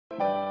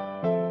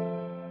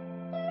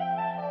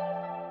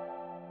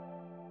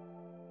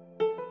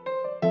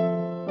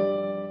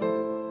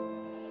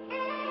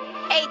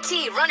AT,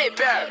 run it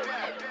back.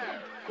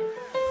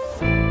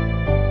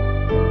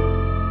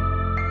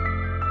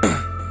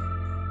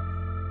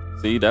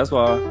 See, that's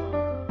why.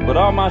 With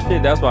all my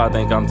shit, that's why I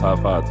think I'm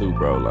top 5 too,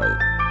 bro.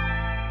 Like,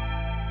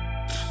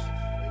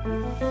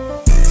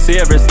 see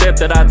every step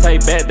that I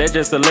take back, that's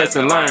just a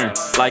lesson learned.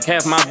 Like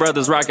half my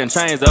brothers rocking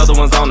chains, the other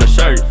ones on the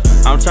shirt.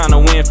 I'm trying to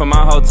win for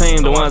my whole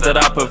team, the ones that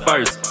I put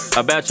first.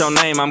 About your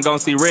name, I'm gon'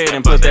 see red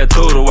and put that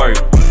tool to work.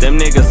 Them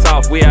niggas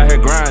soft, we out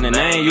here grinding, they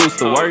ain't used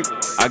to work.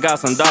 I got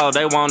some dog,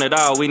 they want it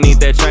all, we need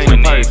that chain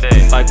and purse.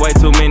 Like way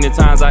too many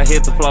times I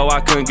hit the flow, I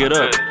couldn't get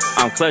up.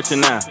 I'm clutching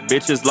now,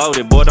 bitches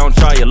loaded, boy don't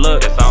try your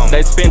luck.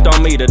 They spent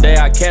on me, the day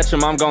I catch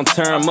them, I'm gon'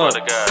 turn them up.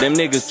 Them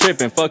niggas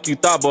tripping, fuck you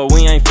thought, boy,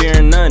 we ain't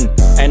fearing nothing.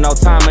 Ain't no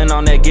timing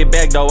on that get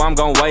back though, I'm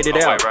gon' wait it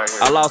out.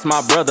 I lost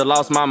my brother,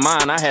 lost my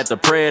mind, I had to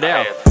pray it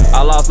out.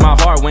 I lost my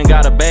heart, went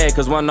got a bag,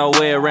 cause wasn't no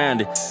way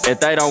around it. If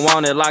they don't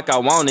want it like I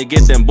want it,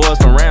 get them boys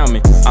from around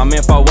me. I'm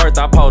in for worth,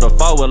 I pulled a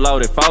forward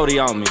loaded 40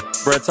 on me.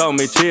 Bruh told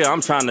me chill,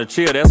 I'm trying to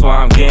chill, that's why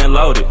I'm getting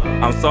loaded.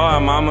 I'm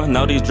sorry mama,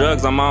 know these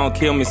drugs I'm on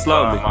kill me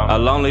slowly. A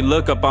lonely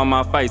look up on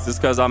my face, it's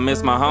cause I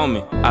miss my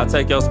homie. I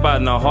take your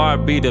spot in a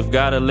heartbeat if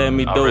gotta let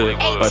me do it.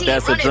 But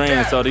that's a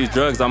dream, so these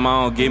drugs I'm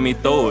on get me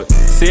through it.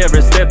 See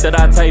every step that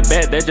I take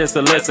back, that's just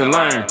a lesson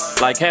learned.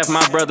 Like half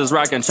my brothers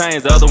rocking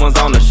chains, the other ones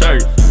on the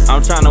shirt.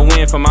 I'm trying to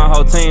win for my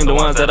whole team, the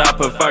ones that I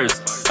put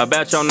first.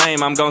 About your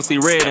name, I'm gon' see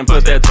red and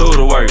put that tool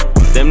to work.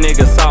 Them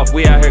niggas soft,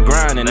 we out here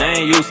grinding,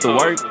 they ain't used to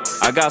work.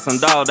 I got some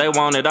dog, they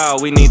want it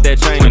all, we need that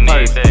chain and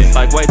purse.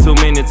 Like way too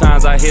many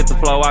times I hit the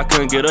flow, I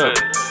couldn't get up.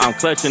 I'm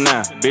clutching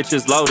now,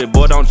 bitches loaded,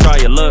 boy don't try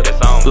your luck.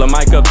 Lil'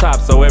 Mike up top,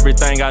 so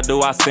everything I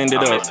do I send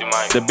it up.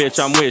 The bitch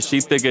I'm with,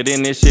 she thicker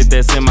than this shit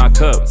that's in my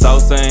cup.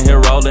 Sosa in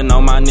here rolling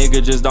on my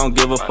nigga, just don't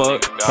give a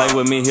fuck. Play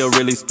with me, he'll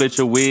really split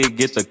your wig,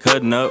 get the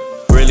cutting up.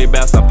 Really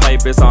about some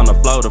papers on the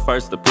floor, the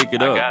first to pick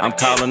it up. I'm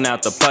calling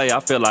out the play, I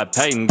feel like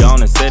Peyton,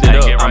 gone and set it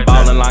up. I'm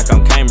ballin' like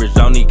I'm Cambridge,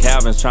 don't need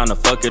Calvin's trying to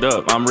fuck it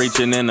up. I'm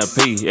reaching in a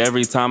P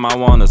every time I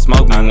wanna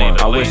smoke me one.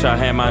 I wish I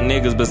had my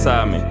niggas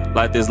beside me,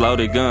 like this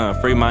loaded gun.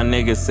 Free my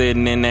niggas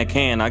sitting in that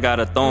can, I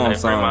gotta throw them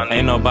some.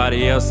 Ain't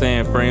nobody else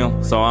saying free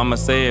them, so I'ma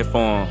say it for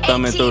them.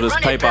 Thumbing through this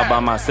paper all by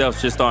myself,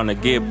 shit starting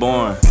to get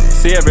boring.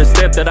 See every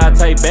step that I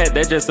take back,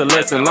 that's just a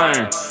lesson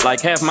learned.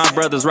 Like half my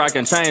brothers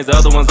rocking chains, the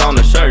other ones on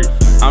the shirt.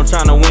 I'm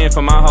trying to win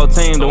for my whole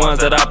team, the ones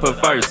that I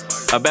put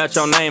first. About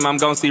your name, I'm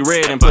gon' see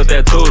red and put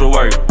that tool to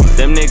work.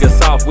 Them niggas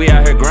soft, we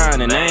out here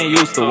grinding, they ain't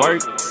used to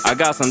work. I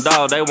got some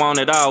dog, they want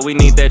it all, we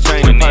need that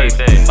chain and purse.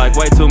 Like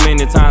way too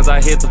many times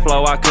I hit the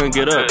flow, I couldn't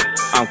get up.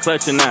 I'm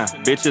clutching now,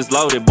 bitches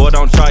loaded, boy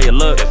don't try your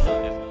luck.